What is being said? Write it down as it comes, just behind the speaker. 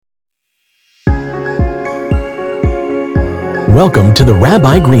Welcome to the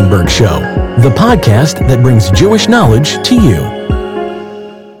Rabbi Greenberg Show, the podcast that brings Jewish knowledge to you.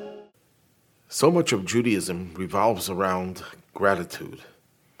 So much of Judaism revolves around gratitude.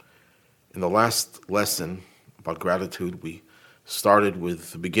 In the last lesson about gratitude, we started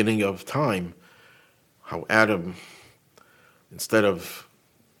with the beginning of time, how Adam, instead of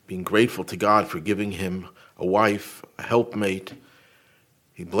being grateful to God for giving him a wife, a helpmate,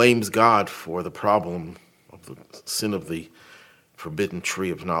 he blames God for the problem of the sin of the forbidden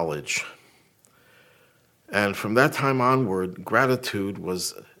tree of knowledge. And from that time onward, gratitude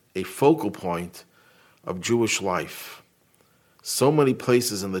was a focal point of Jewish life. So many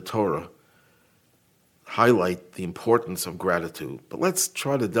places in the Torah highlight the importance of gratitude. But let's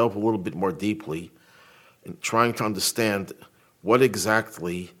try to delve a little bit more deeply in trying to understand what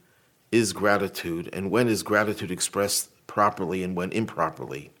exactly is gratitude and when is gratitude expressed properly and when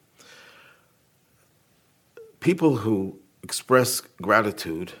improperly. People who express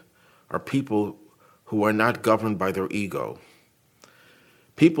gratitude are people who are not governed by their ego.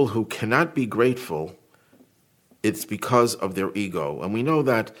 People who cannot be grateful, it's because of their ego. And we know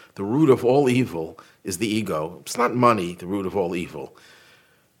that the root of all evil is the ego. It's not money, the root of all evil.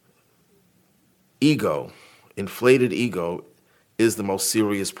 Ego, inflated ego, is the most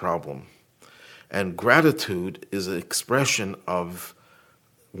serious problem. And gratitude is an expression of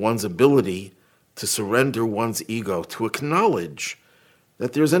one's ability to surrender one's ego, to acknowledge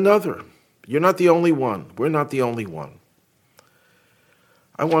that there's another. You're not the only one. We're not the only one.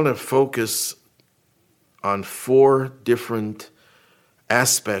 I want to focus on 4 different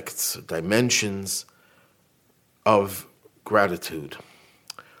aspects, dimensions of gratitude.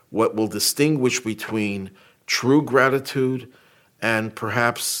 What will distinguish between true gratitude and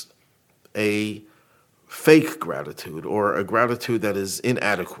perhaps a fake gratitude or a gratitude that is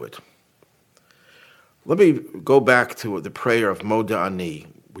inadequate. Let me go back to the prayer of Moda Ani,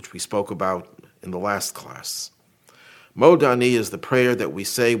 which we spoke about in the last class. Moda Ani is the prayer that we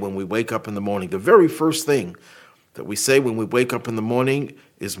say when we wake up in the morning. The very first thing that we say when we wake up in the morning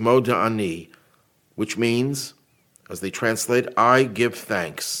is Moda Ani, which means, as they translate, I give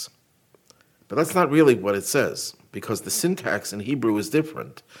thanks. But that's not really what it says, because the syntax in Hebrew is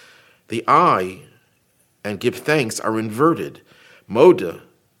different. The I and give thanks are inverted. Moda,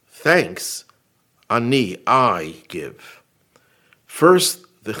 thanks. Ani, I give. First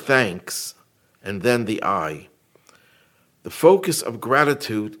the thanks, and then the I. The focus of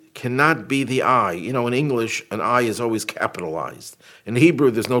gratitude cannot be the I. You know, in English, an I is always capitalized. In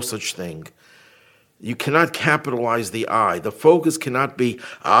Hebrew, there's no such thing. You cannot capitalize the I. The focus cannot be,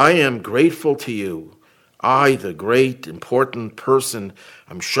 I am grateful to you. I, the great, important person,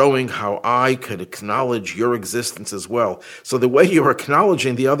 I'm showing how I could acknowledge your existence as well. So the way you're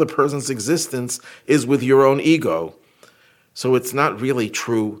acknowledging the other person's existence is with your own ego. So it's not really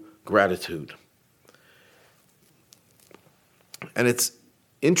true gratitude. And it's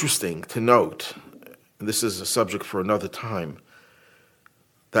interesting to note, and this is a subject for another time,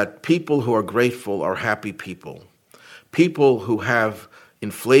 that people who are grateful are happy people. People who have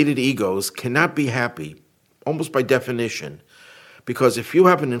inflated egos cannot be happy, almost by definition, because if you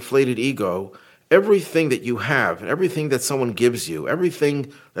have an inflated ego, everything that you have, everything that someone gives you,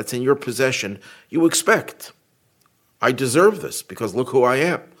 everything that's in your possession, you expect. I deserve this because look who I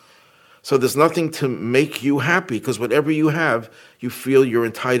am. So there's nothing to make you happy because whatever you have, you feel you're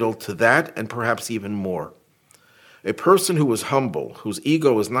entitled to that and perhaps even more. A person who is humble, whose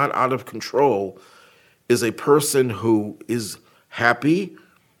ego is not out of control, is a person who is happy,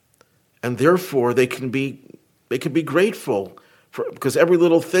 and therefore they can be grateful because every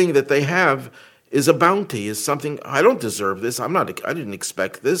little thing that they have is a bounty, is something, I don't deserve this, I didn't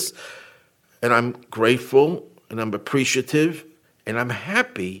expect this, and I'm grateful and I'm appreciative and I'm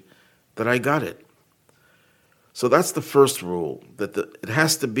happy that I got it. So that's the first rule, that it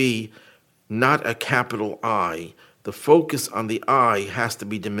has to be not a capital I. The focus on the I has to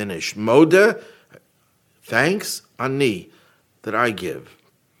be diminished. Moda, thanks, ani, that I give.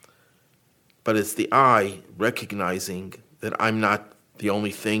 But it's the I recognizing that I'm not the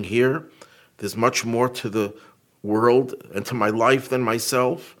only thing here. There's much more to the world and to my life than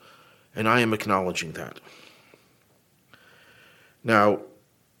myself, and I am acknowledging that. Now,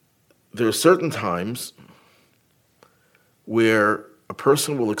 there are certain times where a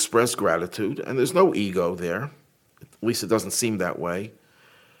person will express gratitude, and there's no ego there, at least it doesn't seem that way,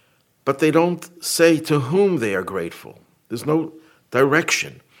 but they don't say to whom they are grateful. There's no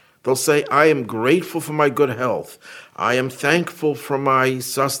direction. They'll say, I am grateful for my good health. I am thankful for my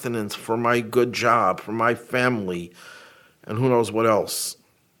sustenance, for my good job, for my family, and who knows what else.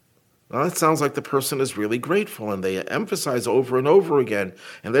 Well, it sounds like the person is really grateful, and they emphasize over and over again,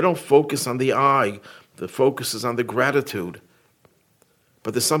 and they don't focus on the I. The focus is on the gratitude.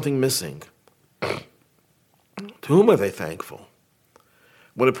 But there's something missing. To whom are they thankful?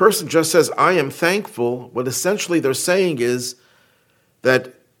 When a person just says, I am thankful, what essentially they're saying is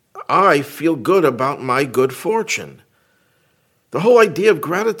that I feel good about my good fortune. The whole idea of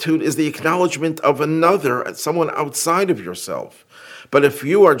gratitude is the acknowledgement of another, someone outside of yourself. But if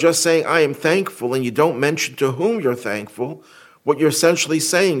you are just saying, I am thankful, and you don't mention to whom you're thankful, what you're essentially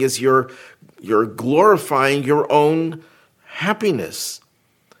saying is you're glorifying your own happiness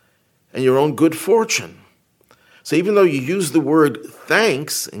and your own good fortune. So even though you use the word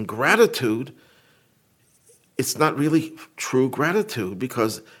thanks and gratitude, it's not really true gratitude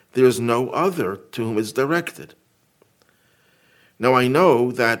because there's no other to whom it's directed. Now, I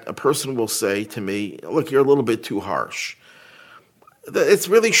know that a person will say to me, look, you're a little bit too harsh. It's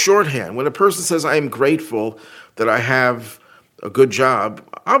really shorthand. When a person says, I am grateful that I have a good job,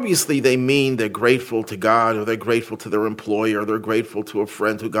 obviously they mean they're grateful to God, or they're grateful to their employer, or they're grateful to a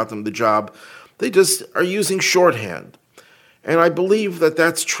friend who got them the job. They just are using shorthand. And I believe that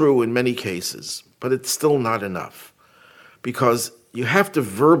that's true in many cases, but it's still not enough, because you have to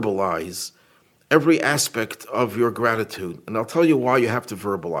verbalize every aspect of your gratitude. And I'll tell you why you have to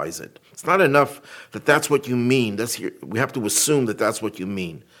verbalize it. It's not enough that that's what you mean. We have to assume that that's what you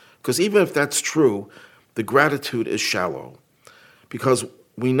mean. Because even if that's true, the gratitude is shallow. Because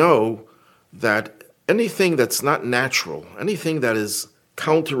we know that anything that's not natural, anything that is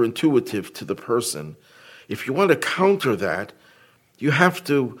counterintuitive to the person, if you want to counter that, you have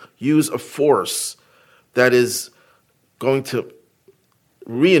to use a force that is going to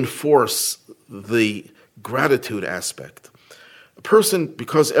reinforce the gratitude aspect. A person,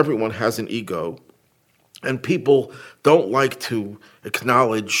 because everyone has an ego, and people don't like to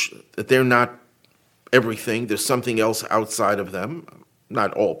acknowledge that they're not everything, there's something else outside of them.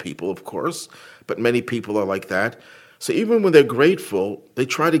 Not all people, of course, but many people are like that. So even when they're grateful, they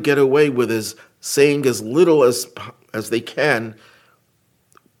try to get away with saying as little as they can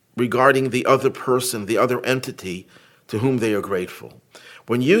regarding the other person, the other entity to whom they are grateful.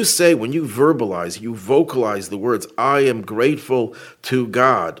 When you verbalize, you vocalize the words, I am grateful to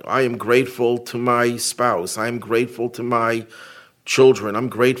God, I am grateful to my spouse, I am grateful to my children, I'm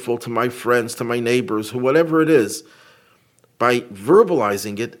grateful to my friends, to my neighbors, whatever it is. By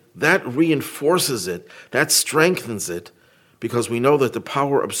verbalizing it, that reinforces it, that strengthens it, because we know that the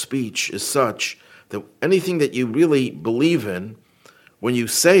power of speech is such that anything that you really believe in, when you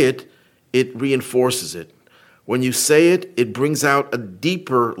say it, it reinforces it. When you say it, it brings out a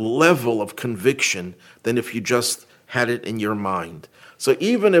deeper level of conviction than if you just had it in your mind. So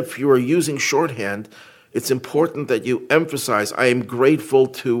even if you are using shorthand, it's important that you emphasize, I am grateful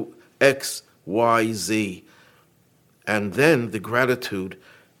to X, Y, Z. And then the gratitude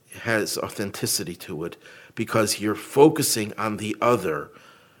has authenticity to it because you're focusing on the other.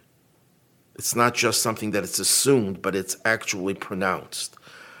 It's not just something that it's assumed, but it's actually pronounced.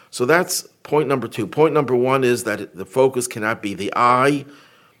 So that's point number 2. Point number 1 is that the focus cannot be the I.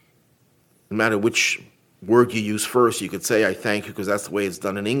 No matter which word you use first, you could say, I thank you, because that's the way it's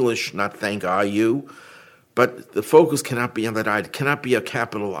done in English, not thank I you. But the focus cannot be on that I. It cannot be a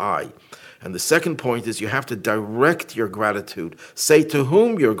capital I. And the second point is you have to direct your gratitude. Say to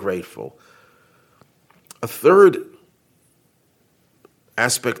whom you're grateful. A third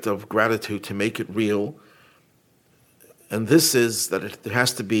aspect of gratitude to make it real, and this is that there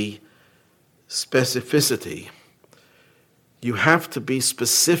has to be specificity. You have to be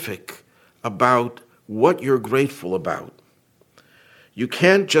specific about what you're grateful about. You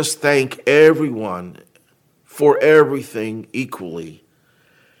can't just thank everyone for everything equally.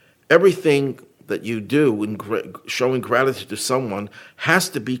 Everything that you do in showing gratitude to someone has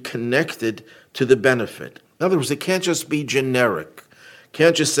to be connected to the benefit. In other words, it can't just be generic.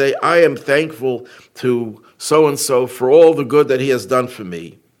 Can't just say, I am thankful to so-and-so for all the good that he has done for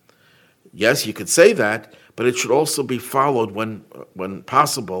me. Yes, you could say that, but it should also be followed when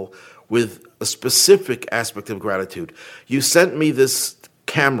possible with a specific aspect of gratitude. You sent me this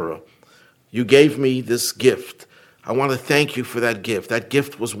camera. You gave me this gift. I want to thank you for that gift. That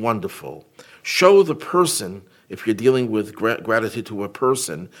gift was wonderful. Show the person, if you're dealing with gratitude to a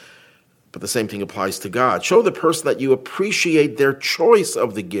person, but the same thing applies to God. Show the person that you appreciate their choice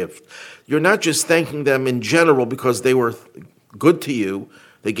of the gift. You're not just thanking them in general because they were good to you,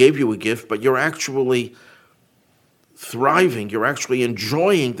 they gave you a gift, but you're actually thriving, you're actually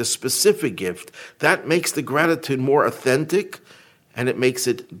enjoying the specific gift. That makes the gratitude more authentic, and it makes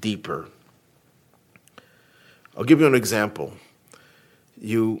it deeper. I'll give you an example.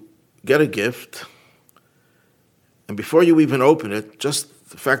 You get a gift, and before you even open it, just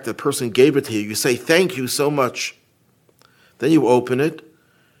the fact that the person gave it to you, you say, thank you so much. Then you open it,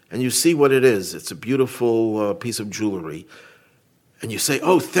 and you see what it is. It's a beautiful piece of jewelry. And you say,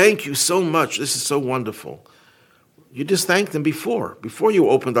 oh, thank you so much. This is so wonderful. You just thanked them before you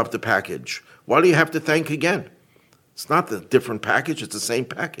opened up the package. Why do you have to thank again? It's not the different package, it's the same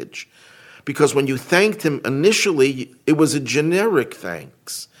package. Because when you thanked him initially, it was a generic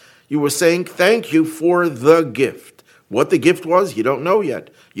thanks. You were saying thank you for the gift. What the gift was, you don't know yet.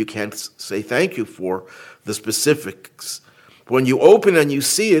 You can't say thank you for the specifics. When you open and you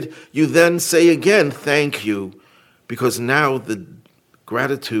see it, you then say again, thank you, because now the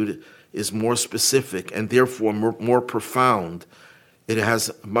gratitude is more specific and therefore more profound. It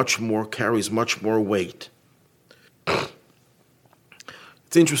carries much more weight.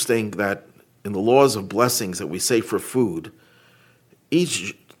 It's interesting that in the laws of blessings that we say for food,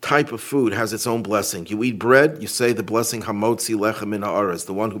 each type of food has its own blessing. You eat bread, you say the blessing Hamotzi Lechem min haaretz,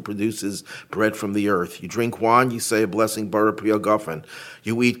 the one who produces bread from the earth. You drink wine, you say a blessing Bara Pri HaGofen.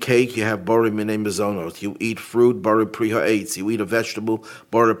 You eat cake, you have Bari Minei Mezonot. You eat fruit, Bari Pri HaEitz. You eat a vegetable,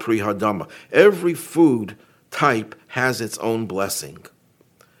 Bari Pri HaDama. Every food type has its own blessing.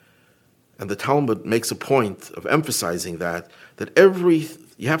 And the Talmud makes a point of emphasizing that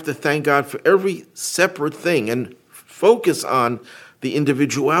you have to thank God for every separate thing and focus on the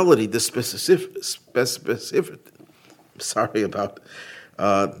individuality, the the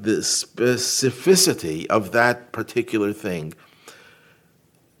specificity of that particular thing.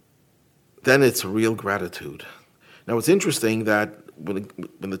 Then it's real gratitude. Now, it's interesting that when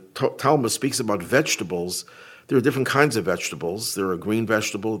the Talmud speaks about vegetables, there are different kinds of vegetables. There are green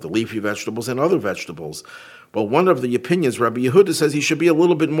vegetables, the leafy vegetables, and other vegetables. Well, one of the opinions, Rabbi Yehuda says he should be a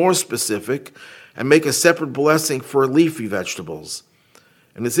little bit more specific and make a separate blessing for leafy vegetables.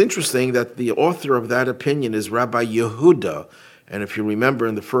 And it's interesting that the author of that opinion is Rabbi Yehuda. And if you remember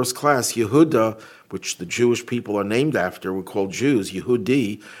in the first class, Yehuda, which the Jewish people are named after, we're called Jews,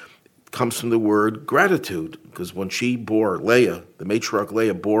 Yehudi, comes from the word gratitude. Because when she bore Leah, the matriarch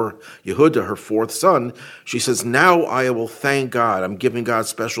Leah bore Yehuda, her fourth son, she says, now I will thank God. I'm giving God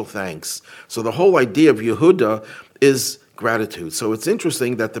special thanks. So the whole idea of Yehuda is gratitude. So it's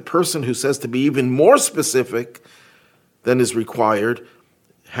interesting that the person who says to be even more specific than is required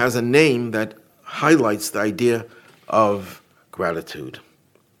has a name that highlights the idea of gratitude.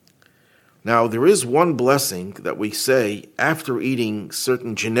 Now, there is one blessing that we say after eating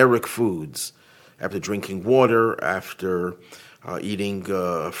certain generic foods, after drinking water, after eating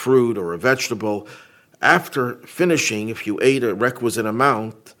fruit or a vegetable. After finishing, if you ate a requisite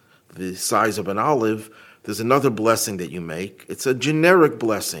amount, the size of an olive, there's another blessing that you make. It's a generic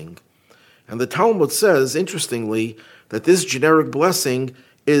blessing. And the Talmud says, interestingly, that this generic blessing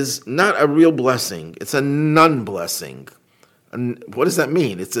is not a real blessing. It's a non-blessing. And what does that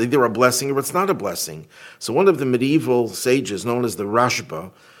mean? It's either a blessing or it's not a blessing. So one of the medieval sages, known as the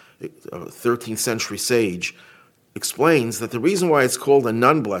Rashba, a 13th century sage, explains that the reason why it's called a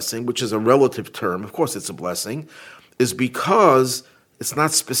non-blessing, which is a relative term, of course it's a blessing, is because it's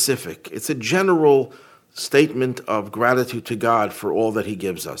not specific. It's a general statement of gratitude to God for all that He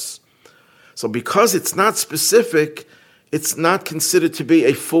gives us. So because it's not specific, it's not considered to be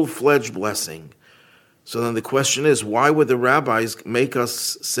a full-fledged blessing. So then the question is, why would the rabbis make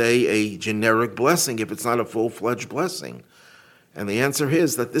us say a generic blessing if it's not a full-fledged blessing? And the answer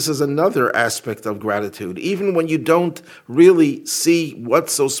is that this is another aspect of gratitude. Even when you don't really see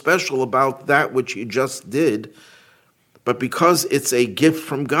what's so special about that which you just did, but because it's a gift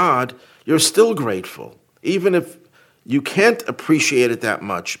from God, you're still grateful. Even if you can't appreciate it that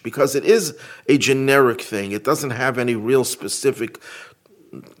much, because it is a generic thing. It doesn't have any real specific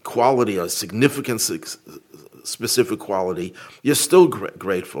quality or significant specific quality. You're still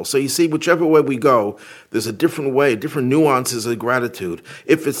grateful. So you see, whichever way we go, there's a different way, different nuances of gratitude.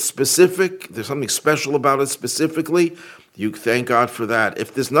 If it's specific, there's something special about it specifically, you thank God for that.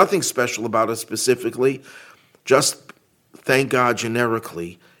 If there's nothing special about it specifically, just thank God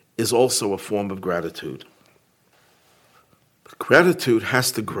generically is also a form of gratitude. But gratitude has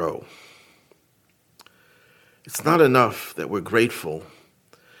to grow. It's not enough that we're grateful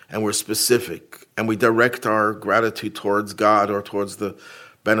and we're specific, and we direct our gratitude towards God or towards the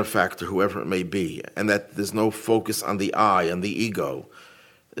benefactor, whoever it may be, and that there's no focus on the I and the ego,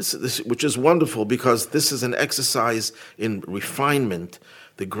 which is wonderful because this is an exercise in refinement.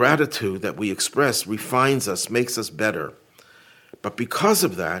 The gratitude that we express refines us, makes us better. But because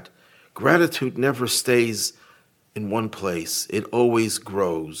of that, gratitude never stays in one place. It always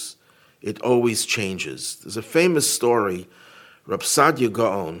grows. It always changes. There's a famous story. Rab Sadia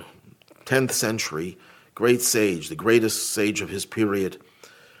Gaon, 10th century, great sage, the greatest sage of his period,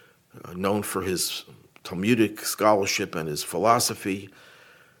 known for his Talmudic scholarship and his philosophy.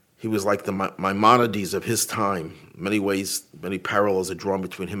 He was like the Maimonides of his time. In many ways, many parallels are drawn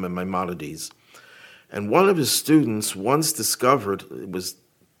between him and Maimonides. And one of his students once discovered, it was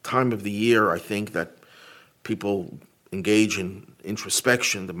time of the year, I think, that people engage in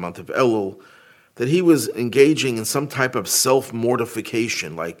introspection, the month of Elul, that he was engaging in some type of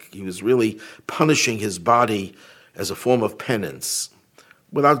self-mortification, like he was really punishing his body as a form of penance,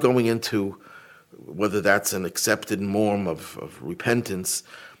 without going into whether that's an accepted norm of repentance.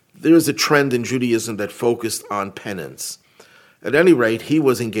 There is a trend in Judaism that focused on penance. At any rate, he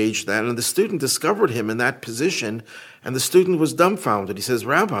was engaged in that, and the student discovered him in that position, and the student was dumbfounded. He says,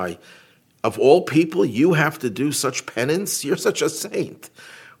 "Rabbi, of all people, you have to do such penance? You're such a saint.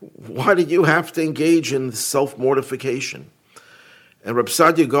 Why do you have to engage in self-mortification?" And Reb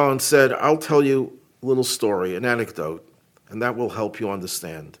Sadia Gaon said, "I'll tell you a little story, an anecdote, and that will help you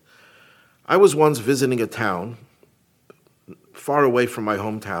understand. I was once visiting a town far away from my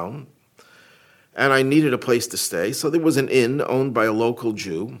hometown, and I needed a place to stay, so there was an inn owned by a local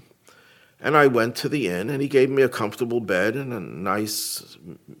Jew, and I went to the inn, and he gave me a comfortable bed and a nice,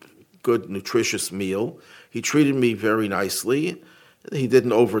 good, nutritious meal. He treated me very nicely. He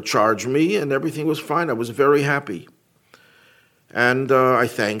didn't overcharge me, and everything was fine. I was very happy. And I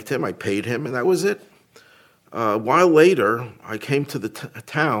thanked him, I paid him, and that was it. A while later, I came to the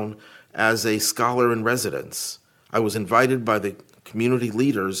town as a scholar in residence. I was invited by the community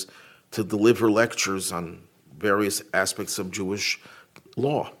leaders to deliver lectures on various aspects of Jewish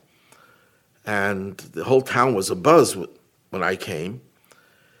law. And the whole town was abuzz when I came.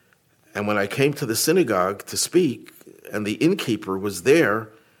 And when I came to the synagogue to speak, and the innkeeper was there,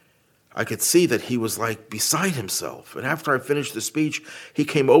 I could see that he was like beside himself. And after I finished the speech, he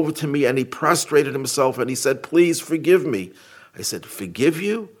came over to me and he prostrated himself and he said, "Please forgive me." I said, "Forgive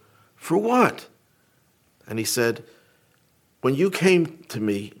you? For what?" And he said, "When you came to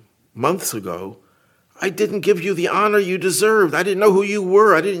me months ago, I didn't give you the honor you deserved. I didn't know who you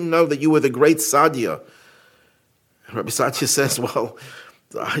were. I didn't know that you were the great Sadia." And Rabbi Sadia says, "Well,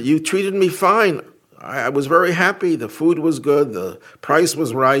 you treated me fine. I was very happy. The food was good. The price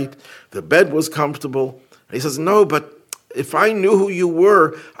was right. The bed was comfortable." And he says, "No, but if I knew who you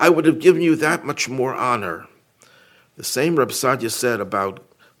were, I would have given you that much more honor." The same Reb Sadia said about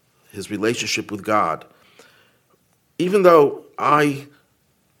his relationship with God. Even though I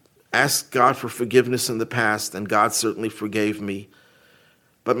asked God for forgiveness in the past, and God certainly forgave me,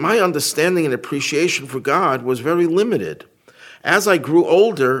 but my understanding and appreciation for God was very limited. As I grew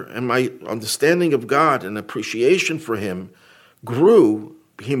older and my understanding of God and appreciation for Him grew,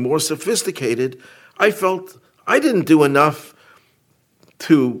 became more sophisticated, I felt I didn't do enough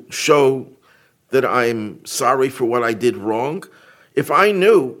to show that I'm sorry for what I did wrong. If I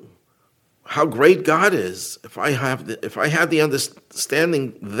knew how great God is, if I had the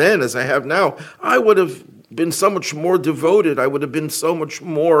understanding then as I have now, I would have been so much more devoted. I would have been so much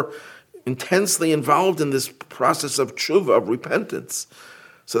more intensely involved in this process of tshuva, of repentance.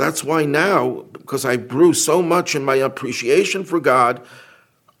 So that's why now, because I grew so much in my appreciation for God,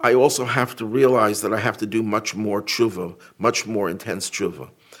 I also have to realize that I have to do much more tshuva, much more intense tshuva.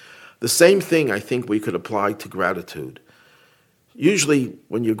 The same thing I think we could apply to gratitude. Usually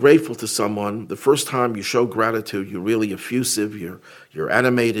when you're grateful to someone, the first time you show gratitude, you're really effusive, you're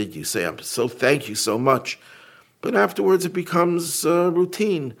animated, you say, thank you so much. But afterwards it becomes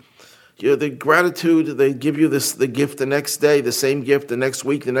routine. The gratitude, they give you the gift the next day, the same gift the next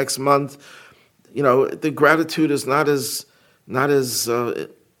week, the next month. The gratitude is not as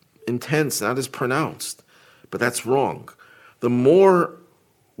intense, not as pronounced. But that's wrong. The more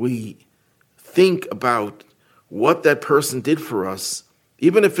we think about what that person did for us,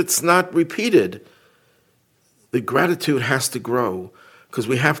 even if it's not repeated, the gratitude has to grow, because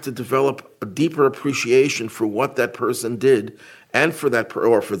we have to develop a deeper appreciation for what that person did, and for that,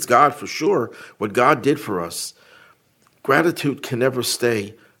 or if it's God, for sure, what God did for us. Gratitude can never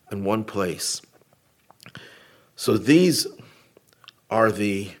stay in one place. So these are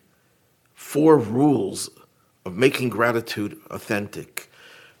the 4 rules of making gratitude authentic.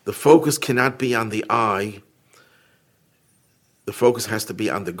 The focus cannot be on the I. The focus has to be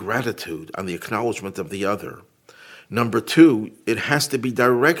on the gratitude, on the acknowledgement of the other. Number 2, it has to be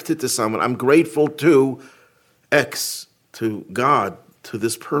directed to someone. I'm grateful to X, to God, to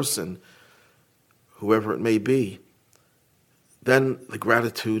this person, whoever it may be. Then the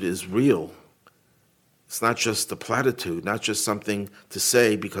gratitude is real. It's not just a platitude, not just something to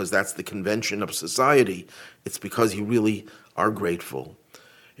say because that's the convention of society. It's because you really are grateful.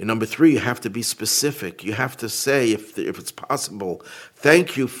 And number 3, you have to be specific. You have to say, if it's possible,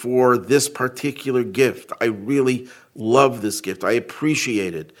 thank you for this particular gift. I really love this gift. I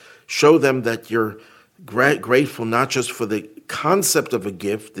appreciate it. Show them that you're grateful not just for the concept of a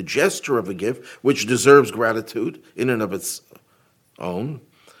gift, the gesture of a gift, which deserves gratitude in and of its own,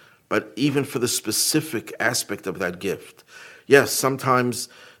 but even for the specific aspect of that gift. Yes, sometimes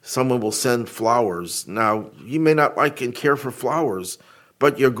someone will send flowers. Now, you may not like and care for flowers,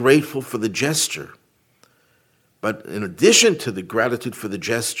 but you're grateful for the gesture. But in addition to the gratitude for the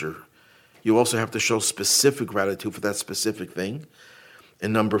gesture, you also have to show specific gratitude for that specific thing.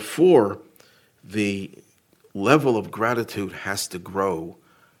 And number 4, the level of gratitude has to grow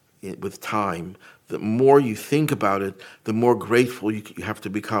with time. The more you think about it, the more grateful you have to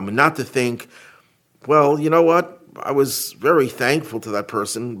become. And not to think, well, you know what? I was very thankful to that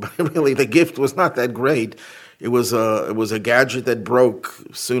person, but really the gift was not that great. It was a gadget that broke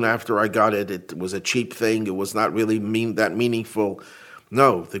soon after I got it. It was a cheap thing. It was not really that meaningful.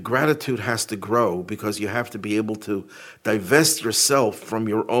 No, the gratitude has to grow because you have to be able to divest yourself from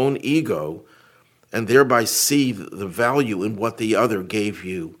your own ego and thereby see the value in what the other gave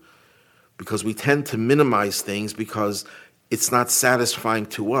you. Because we tend to minimize things because it's not satisfying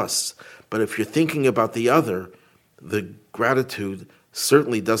to us. But if you're thinking about the other, the gratitude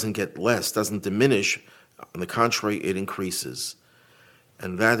certainly doesn't get less, doesn't diminish. On the contrary, it increases.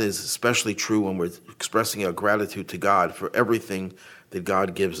 And that is especially true when we're expressing our gratitude to God for everything that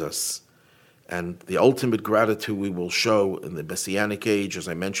God gives us. And the ultimate gratitude we will show in the Messianic age, as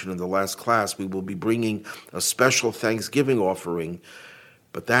I mentioned in the last class, we will be bringing a special Thanksgiving offering.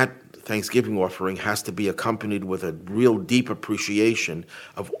 But that Thanksgiving offering has to be accompanied with a real deep appreciation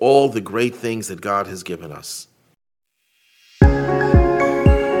of all the great things that God has given us.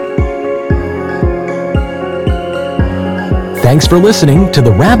 Thanks for listening to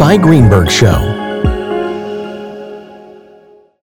The Rabbi Greenberg Show.